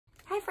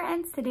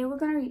friends, today we're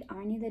going to read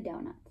Arnie the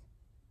Doughnut.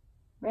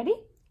 Ready?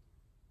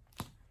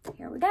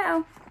 Here we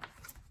go.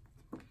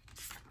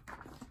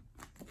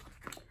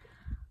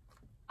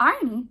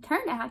 Arnie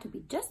turned out to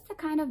be just the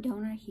kind of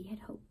donut he had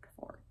hoped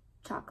for.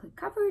 Chocolate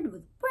covered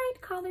with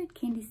bright colored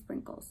candy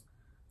sprinkles.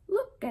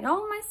 Look at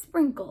all my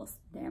sprinkles.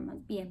 There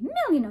must be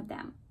 1,000,000 of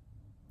them.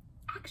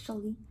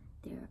 Actually,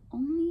 there are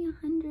only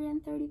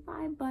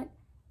 135, but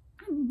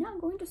I'm not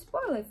going to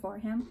spoil it for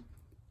him,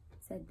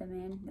 said the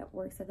man that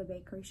works at the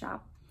bakery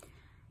shop.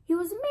 He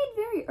was made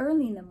very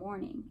early in the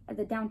morning at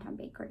the downtown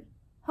bakery,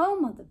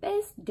 home of the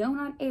best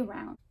donut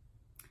around.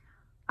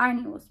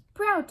 Arnie was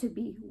proud to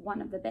be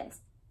one of the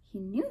best. He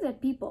knew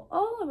that people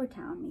all over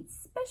town made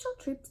special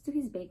trips to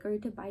his bakery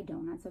to buy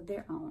donuts of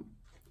their own.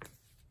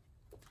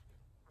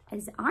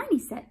 As Arnie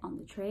sat on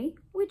the tray,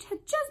 which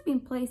had just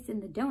been placed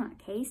in the donut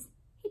case,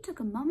 he took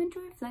a moment to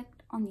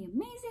reflect on the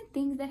amazing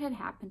things that had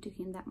happened to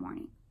him that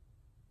morning.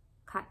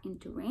 Cut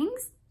into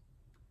rings,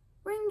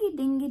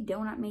 ringy-dingy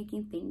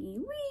donut-making thingy,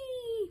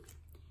 whee!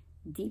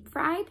 Deep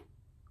fried,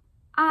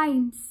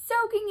 I'm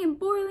soaking in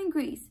boiling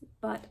grease,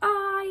 but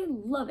I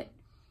love it.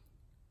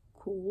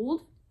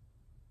 Cooled,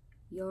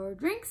 your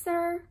drink,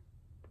 sir.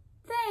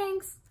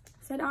 Thanks,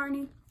 said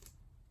Arnie.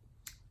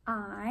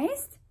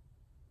 Iced,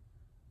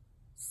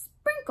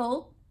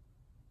 sprinkled,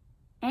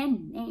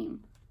 and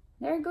name.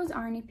 There goes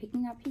Arnie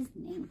picking up his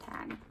name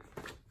tag.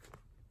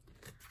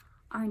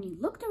 Arnie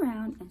looked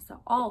around and saw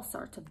all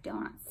sorts of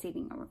donuts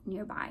sitting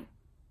nearby.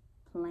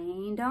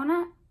 Plain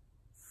donut,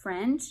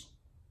 French,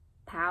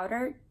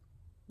 powdered,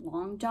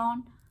 long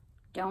john,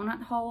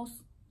 donut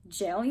holes,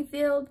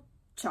 jelly-filled,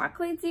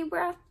 chocolate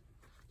zebra.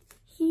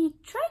 He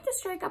tried to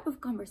strike up a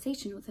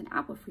conversation with an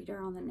apple fritter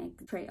on the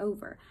next tray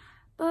over,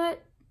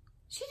 but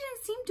she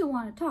didn't seem to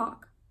want to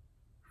talk.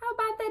 How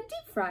about that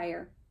deep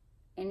fryer?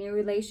 Any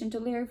relation to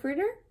Larry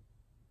Fritter?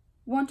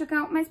 Want to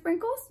count my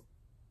sprinkles?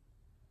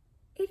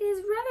 It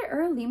is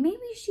rather early.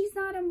 Maybe she's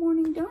not a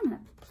morning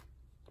donut,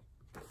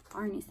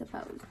 Arnie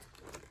supposed.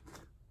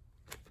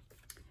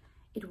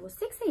 It was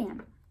 6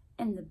 a.m.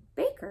 and the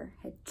baker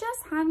had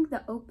just hung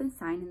the open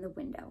sign in the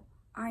window.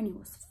 Arnie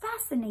was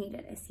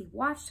fascinated as he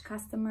watched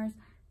customers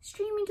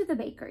stream into the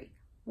bakery.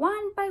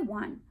 One by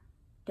one,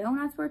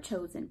 donuts were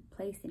chosen,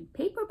 placed in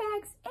paper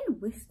bags,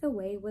 and whisked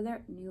away with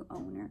their new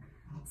owner.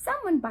 Some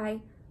went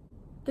by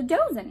the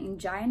dozen in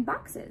giant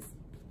boxes.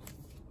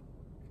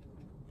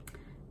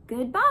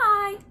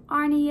 Goodbye,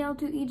 Arnie yelled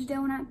to each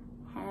donut.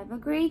 Have a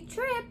great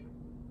trip.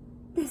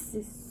 This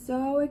is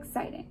so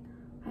exciting.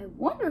 I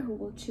wonder who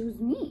will choose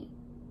me.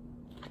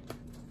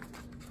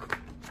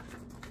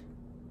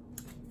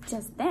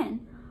 Just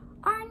then,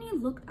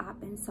 Arnie looked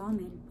up and saw a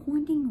man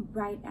pointing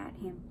right at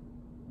him.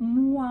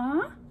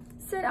 Moi?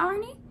 Said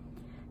Arnie.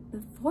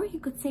 Before he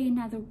could say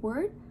another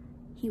word,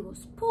 he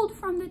was pulled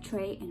from the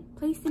tray and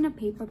placed in a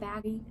paper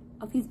bag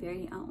of his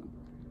very own.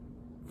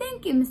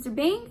 Thank you, Mr.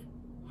 Bing.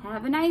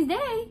 Have a nice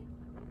day,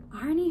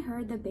 Arnie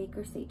heard the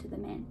baker say to the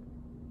man.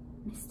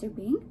 Mr.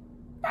 Bing?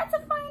 That's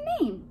a fine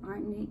name,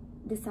 Arnie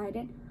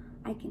decided.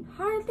 I can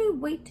hardly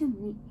wait to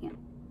meet him.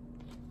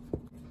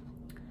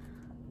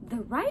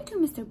 The ride to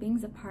Mr.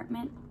 Bing's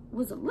apartment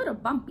was a little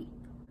bumpy.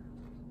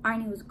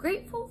 Arnie was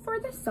grateful for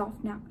the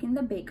soft napkin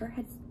the baker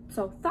had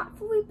so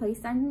thoughtfully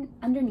placed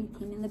underneath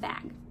him in the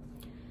bag.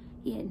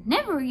 He had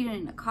never ridden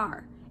in a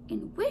car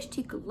and wished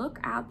he could look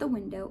out the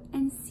window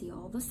and see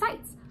all the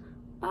sights.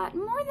 But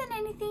more than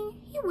anything,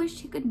 he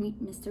wished he could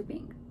meet Mr.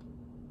 Bing.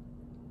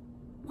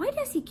 Why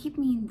does he keep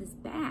me in this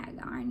bag?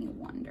 Arnie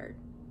wondered.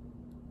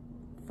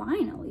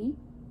 Finally,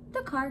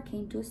 the car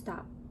came to a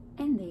stop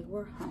and they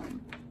were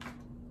home.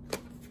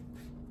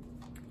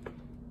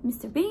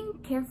 Mr. Bing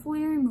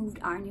carefully removed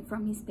Arnie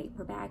from his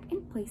paper bag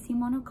and placed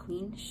him on a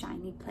clean,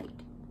 shiny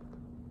plate.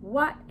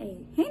 What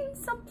a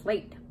handsome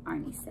plate,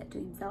 Arnie said to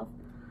himself.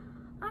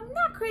 I'm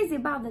not crazy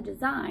about the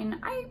design.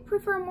 I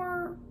prefer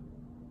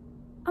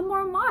a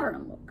more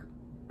modern look,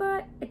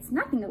 but it's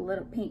nothing a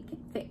little paint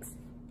can fix.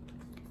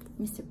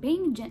 Mr.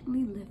 Bing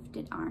gently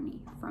lifted Arnie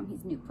from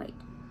his new plate.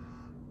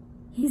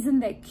 Isn't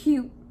that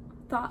cute?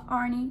 Thought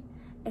Arnie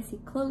as he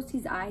closed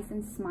his eyes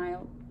and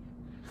smiled.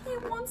 He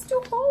wants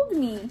to hold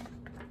me.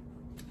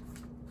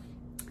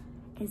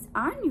 As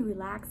Arnie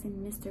relaxed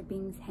in Mr.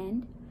 Bing's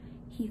hand,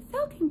 he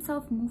felt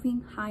himself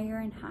moving higher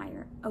and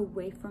higher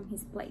away from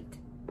his plate.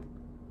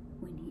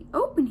 When he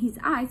opened his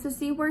eyes to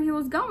see where he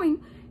was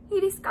going,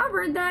 he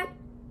discovered that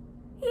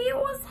he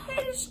was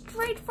headed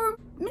straight for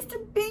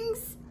Mr.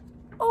 Bing's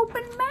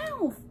open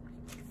mouth.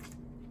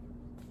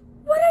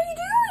 What are you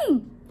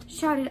doing?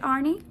 Shouted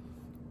Arnie.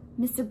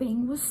 Mr.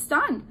 Bing was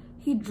stunned.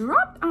 He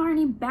dropped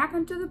Arnie back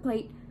onto the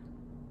plate.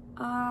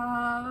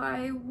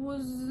 I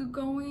was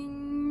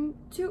going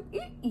to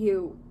eat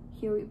you,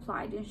 he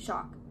replied in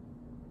shock.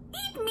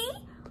 Eat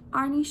me?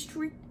 Arnie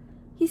shrieked,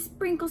 his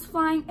sprinkles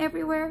flying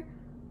everywhere.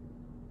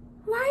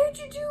 Why would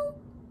you do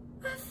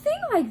a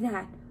thing like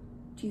that?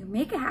 Do you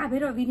make a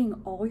habit of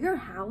eating all your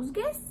house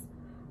guests?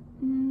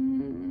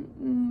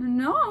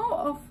 No,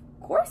 of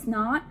course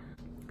not.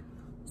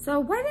 So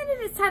why then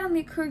did it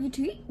suddenly occur you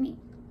to eat me?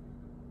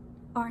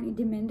 Arnie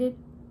demanded.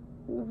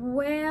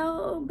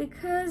 Well,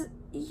 because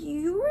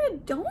you're a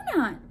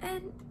donut,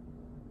 and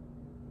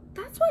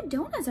that's what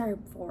donuts are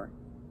for,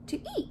 to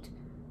eat.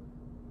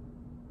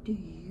 Do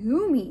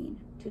you mean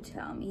to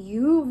tell me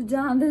you've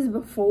done this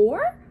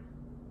before?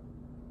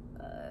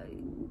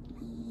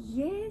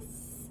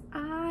 Yes,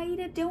 I eat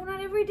a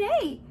donut every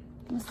day,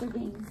 Mr.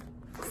 Bing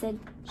said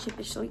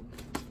sheepishly.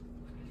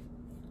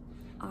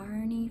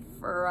 Arnie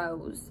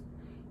froze.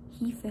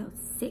 He felt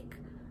sick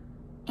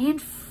and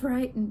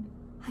frightened.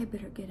 I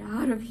better get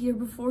out of here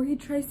before he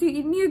tries to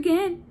eat me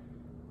again.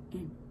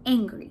 And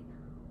angry.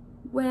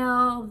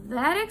 Well,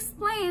 that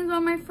explains why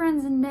my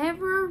friends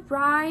never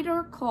write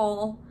or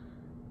call.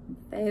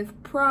 They've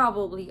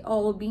probably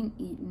all been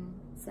eaten,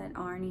 said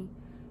Arnie.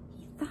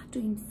 He thought to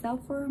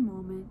himself for a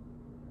moment.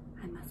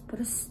 I must put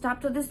a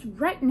stop to this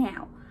right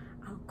now.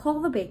 I'll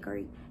call the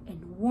bakery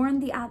and warn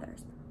the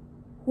others,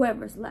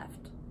 whoever's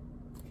left.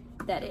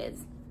 That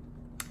is.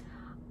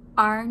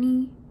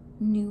 Arnie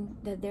knew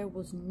that there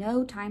was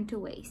no time to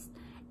waste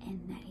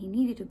and that he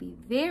needed to be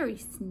very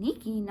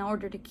sneaky in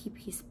order to keep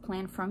his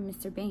plan from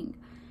Mr. Bing.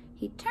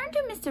 He turned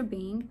to Mr.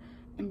 Bing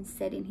and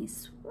said in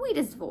his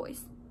sweetest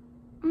voice,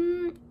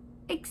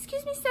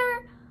 Excuse me,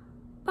 sir,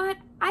 but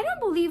I don't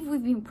believe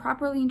we've been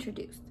properly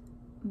introduced.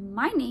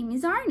 My name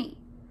is Arnie.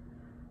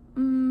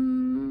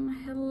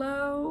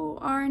 Hello,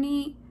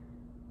 Arnie,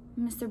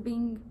 Mr.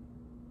 Bing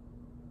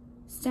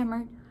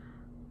stammered.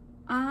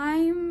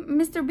 I'm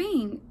Mr.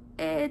 Bing.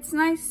 It's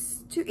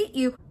nice to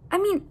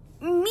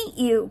meet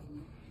you.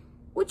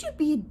 Would you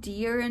be a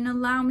dear and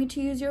allow me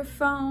to use your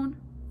phone?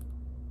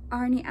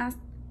 Arnie asked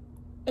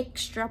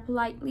extra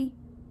politely.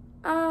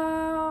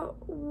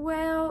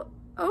 Well,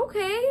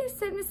 okay,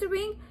 said Mr.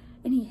 Bing,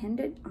 and he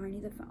handed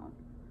Arnie the phone.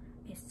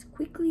 As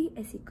quickly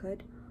as he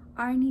could,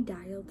 Arnie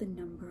dialed the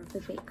number of the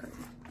bakery.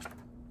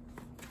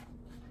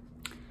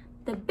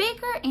 The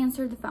baker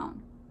answered the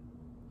phone.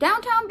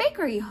 Downtown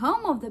Bakery,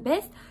 home of the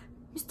best.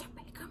 Mr.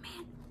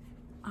 Bakerman,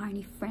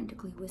 Arnie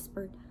frantically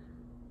whispered.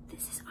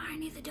 This is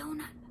Arnie the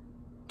donut.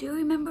 Do you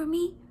remember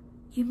me?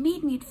 You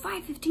made me at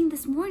 5:15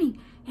 this morning,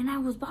 and I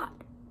was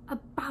bought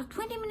about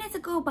 20 minutes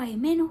ago by a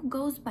man who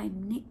goes by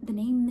the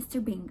name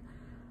Mr. Bing.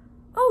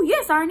 Oh,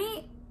 yes,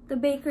 Arnie, the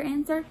baker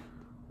answered.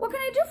 What can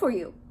I do for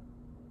you?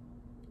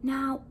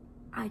 Now,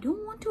 I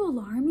don't want to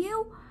alarm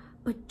you,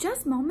 but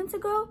just moments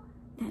ago,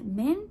 that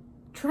man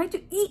tried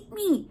to eat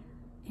me.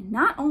 And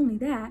not only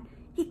that,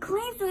 he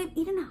claims to have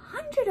eaten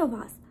 100 of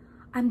us.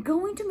 I'm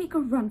going to make a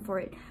run for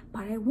it,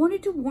 but I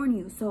wanted to warn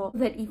you so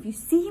that if you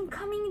see him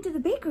coming into the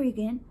bakery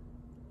again,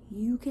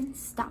 you can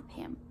stop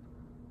him.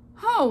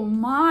 Oh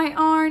my,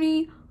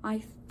 Arnie,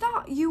 I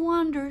thought you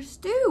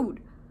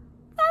understood.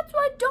 That's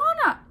what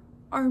donuts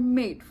are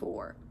made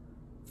for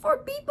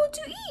people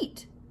to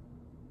eat.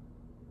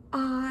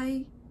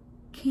 I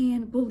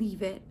can't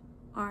believe it,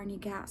 Arnie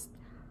gasped.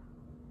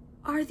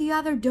 Are the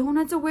other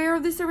donuts aware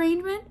of this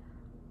arrangement?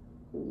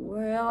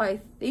 Well,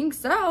 I think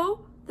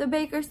so, the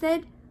baker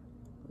said.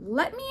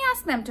 Let me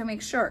ask them to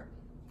make sure.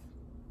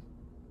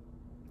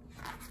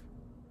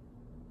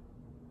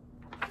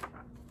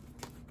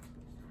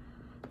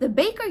 The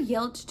baker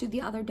yelled to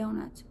the other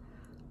donuts,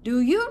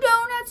 Do you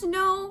donuts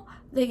know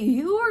that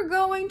you are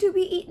going to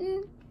be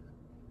eaten?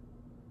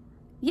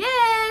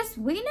 Yes,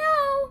 we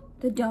know,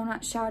 the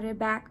donut shouted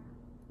back.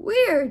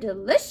 We're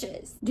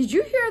delicious. Did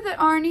you hear that,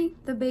 Arnie?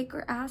 The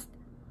baker asked.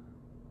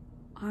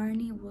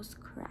 Arnie was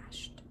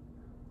crushed.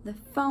 The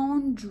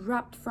phone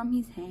dropped from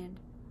his hand.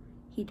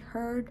 He'd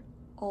heard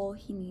all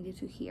he needed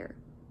to hear.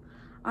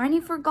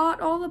 Arnie forgot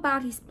all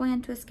about his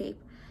plan to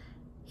escape.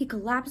 He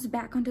collapsed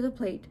back onto the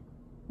plate,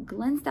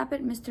 glanced up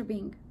at Mr.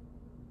 Bing,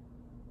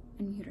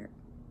 and muttered.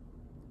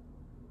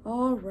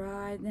 All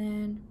right,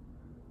 then.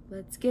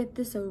 Let's get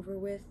this over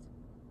with.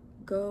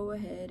 Go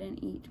ahead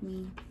and eat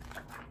me.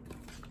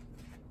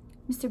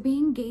 Mr.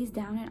 Bing gazed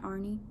down at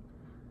Arnie.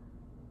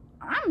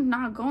 I'm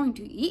not going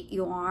to eat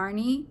you,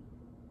 Arnie,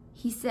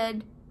 he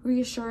said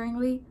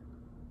reassuringly.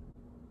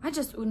 I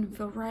just wouldn't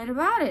feel right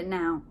about it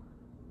now.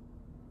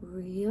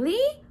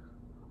 Really?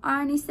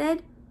 Arnie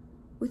said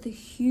with a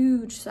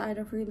huge sigh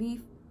of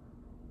relief.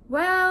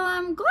 Well,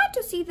 I'm glad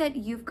to see that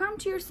you've come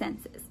to your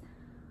senses.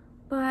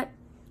 But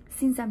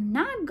since I'm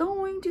not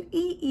going to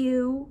eat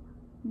you,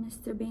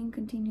 Mr. Bing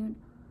continued,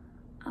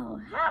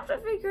 I'll have to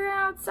figure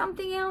out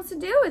something else to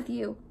do with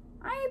you.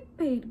 I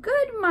paid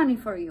good money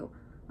for you.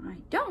 I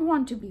don't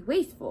want to be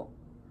wasteful.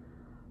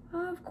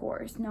 Of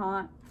course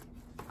not,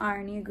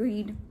 Arnie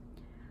agreed.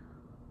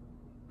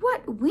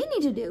 What we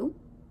need to do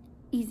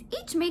is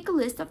each make a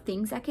list of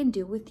things I can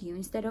do with you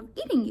instead of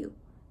eating you.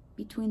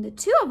 Between the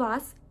two of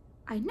us,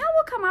 I know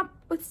we'll come up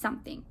with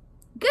something.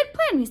 Good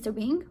plan, Mr.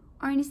 Bing,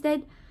 Arnie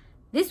said.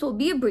 This will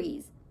be a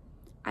breeze.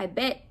 I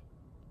bet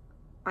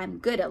I'm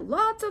good at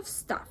lots of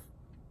stuff.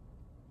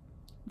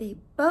 They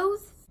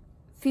both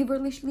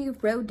feverishly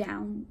wrote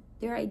down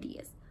their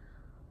ideas.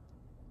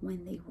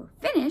 When they were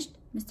finished,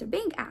 Mr.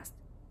 Bing asked,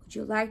 Would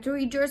you like to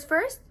read yours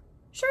first?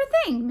 Sure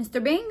thing,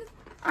 Mr. Bing,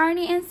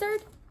 Arnie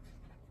answered.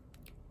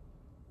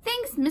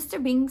 Things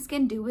Mr. Bing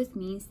can do with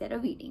me instead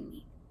of eating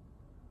me.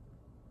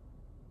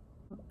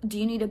 Do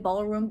you need a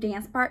ballroom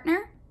dance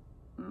partner?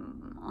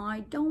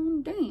 I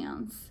don't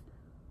dance.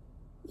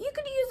 You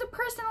could use a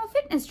personal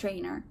fitness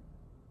trainer.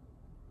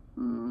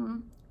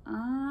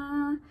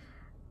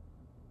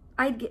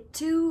 I'd get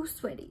too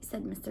sweaty,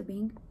 said Mr.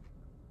 Bing.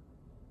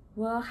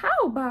 Well,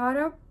 how about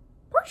a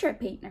portrait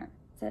painter,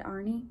 said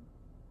Arnie.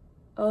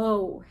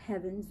 Oh,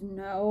 heavens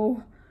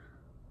no.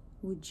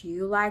 Would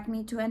you like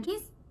me to enter?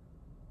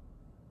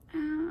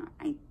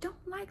 I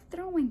don't like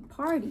throwing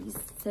parties,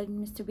 said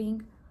Mr.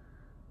 Bing.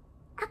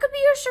 I could be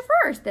your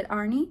chauffeur, said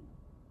Arnie.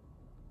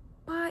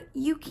 But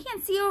you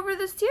can't see over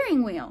the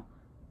steering wheel.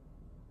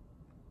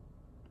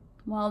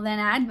 Well, then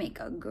I'd make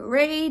a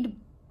great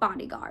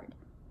bodyguard.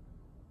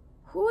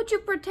 Who would you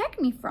protect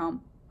me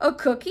from? A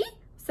cookie?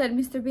 Said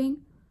Mr.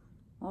 Bing.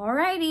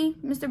 Alrighty,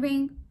 Mr.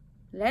 Bing.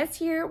 Let's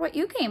hear what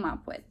you came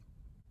up with.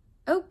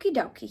 Okie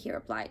dokie, he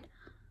replied.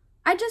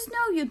 I just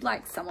know you'd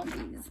like some of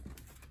these.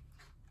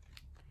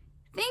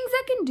 Things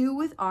I can do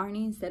with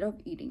Arnie instead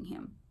of eating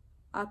him.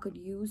 I could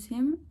use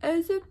him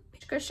as a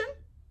cushion.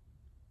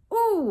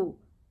 Ooh,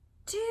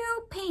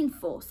 too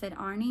painful, said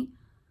Arnie.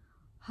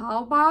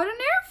 How about an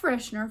air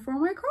freshener for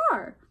my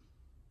car?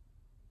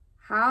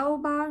 How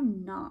about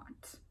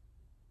not?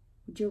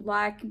 Would you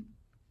like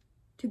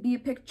to be a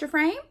picture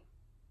frame?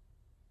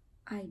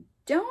 I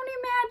don't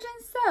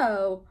imagine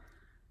so.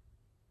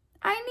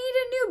 I need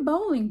a new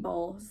bowling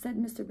ball, said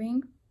Mr.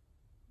 Bing.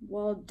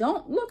 Well,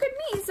 don't look at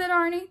me, said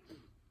Arnie.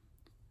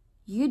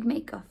 You'd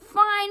make a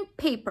fine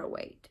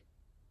paperweight.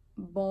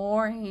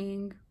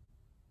 Boring.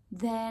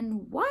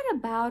 Then what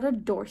about a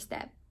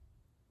doorstep?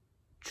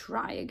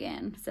 Try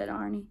again, said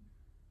Arnie.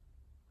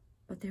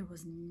 But there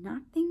was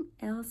nothing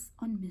else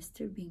on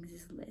Mr.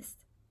 Bing's list.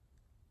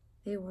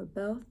 They were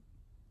both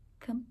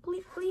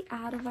completely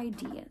out of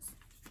ideas.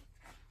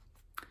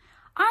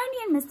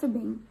 Arnie and Mr.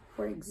 Bing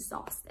were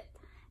exhausted.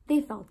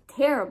 They felt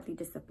terribly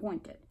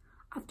disappointed.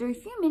 After a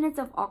few minutes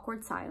of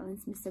awkward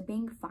silence, Mr.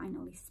 Bing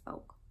finally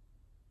spoke.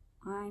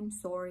 I'm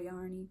sorry,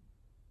 Arnie,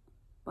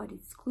 but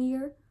it's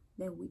clear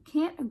that we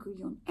can't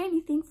agree on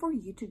anything for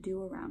you to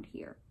do around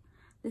here.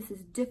 This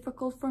is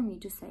difficult for me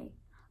to say,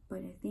 but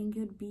I think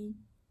it'd be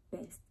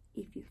best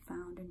if you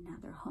found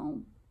another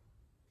home.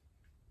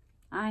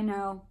 I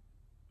know,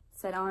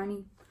 said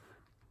Arnie,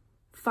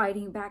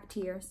 fighting back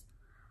tears.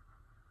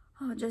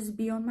 I'll just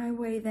be on my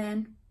way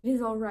then. It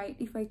is all right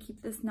if I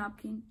keep this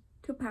napkin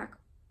to pack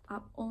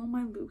up all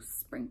my loose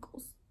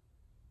sprinkles.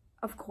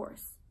 Of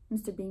course,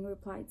 Mr. Bing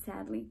replied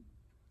sadly.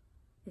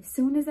 As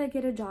soon as I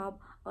get a job,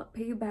 I'll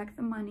pay you back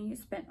the money you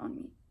spent on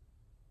me,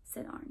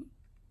 said Arnie.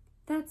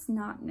 That's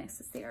not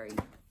necessary,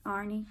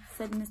 Arnie,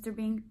 said Mr.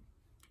 Bing.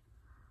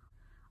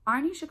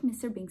 Arnie shook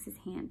Mr. Bing's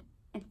hand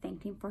and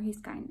thanked him for his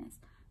kindness.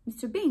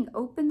 Mr. Bing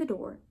opened the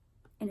door,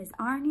 and as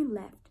Arnie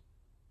left,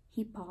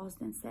 he paused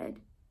and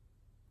said,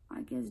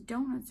 I guess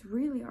donuts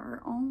really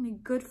are only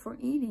good for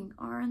eating,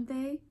 aren't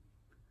they?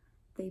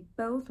 They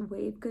both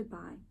waved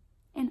goodbye,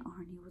 and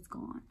Arnie was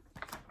gone.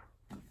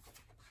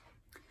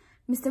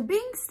 Mr.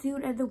 Bing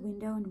stood at the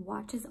window and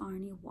watched as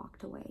Arnie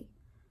walked away.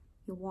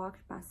 He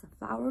walked past the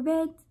flower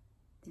beds,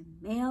 the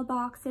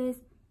mailboxes,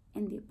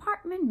 and the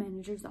apartment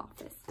manager's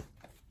office.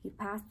 He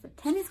passed the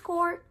tennis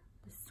court,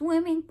 the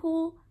swimming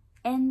pool,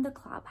 and the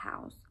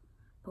clubhouse.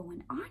 But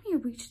when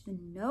Arnie reached the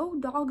No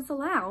Dogs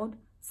Allowed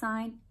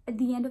sign at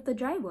the end of the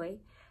driveway,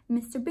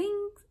 Mr.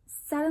 Bing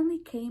suddenly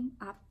came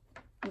up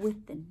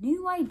with the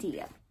new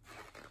idea.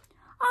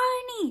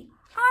 Arnie!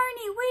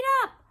 Arnie, wait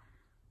up!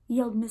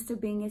 Yelled Mr.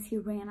 Bing as he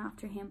ran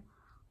after him.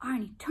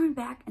 Arnie turned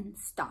back and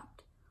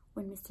stopped.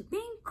 When Mr.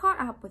 Bing caught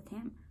up with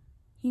him,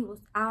 he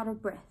was out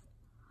of breath.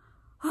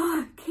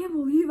 Oh, I can't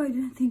believe I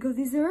didn't think of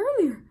this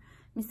earlier,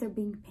 Mr.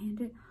 Bing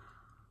panted.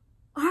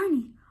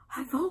 Arnie,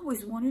 I've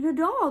always wanted a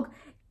dog,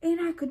 and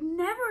I could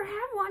never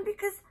have one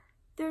because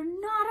they're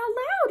not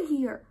allowed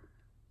here.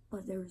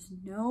 But there's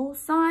no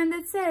sign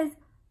that says,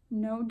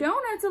 no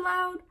donuts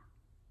allowed.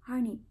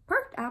 Arnie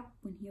perked up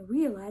when he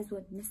realized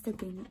what Mr.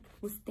 Bing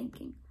was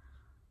thinking.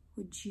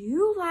 Would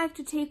you like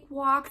to take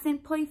walks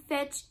and play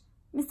fetch?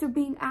 Mr.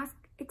 Bing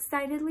asked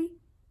excitedly.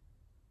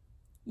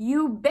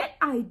 You bet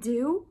I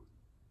do.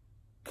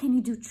 Can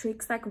you do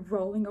tricks like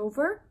rolling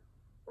over?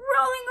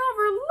 Rolling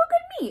over, look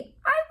at me.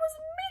 I was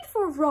made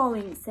for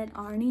rolling, said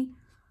Arnie.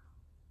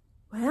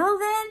 Well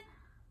then,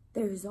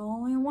 there's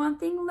only one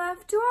thing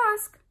left to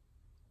ask.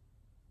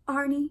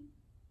 Arnie,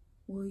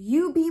 will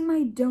you be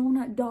my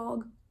donut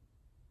dog?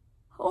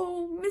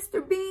 Oh,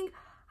 Mr. Bing,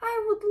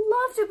 I would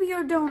love to be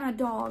your donut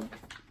dog.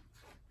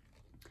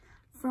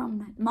 From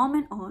that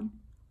moment on,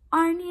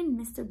 Arnie and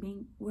Mr.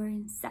 Bing were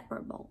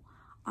inseparable.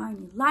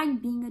 Arnie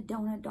liked being a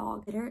donut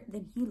dog better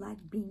than he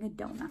liked being a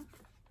donut.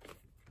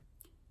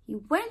 He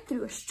went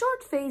through a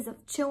short phase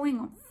of chewing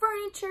on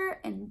furniture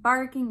and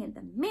barking at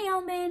the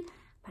mailman,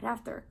 but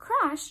after a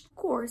crash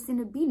course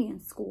in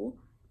obedience school,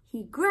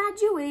 he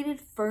graduated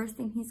first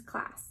in his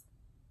class.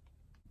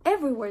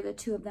 Everywhere the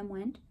two of them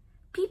went,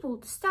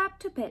 people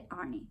stopped to pet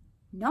Arnie.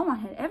 No one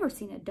had ever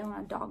seen a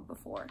donut dog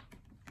before.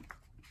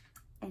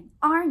 And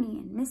Arnie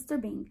and Mr.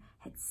 Bing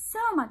had so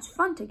much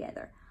fun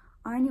together.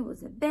 Arnie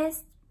was the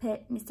best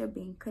pet Mr.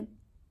 Bean could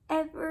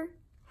ever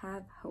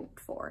have hoped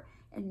for.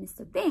 And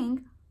Mr.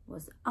 Bean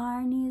was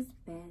Arnie's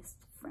best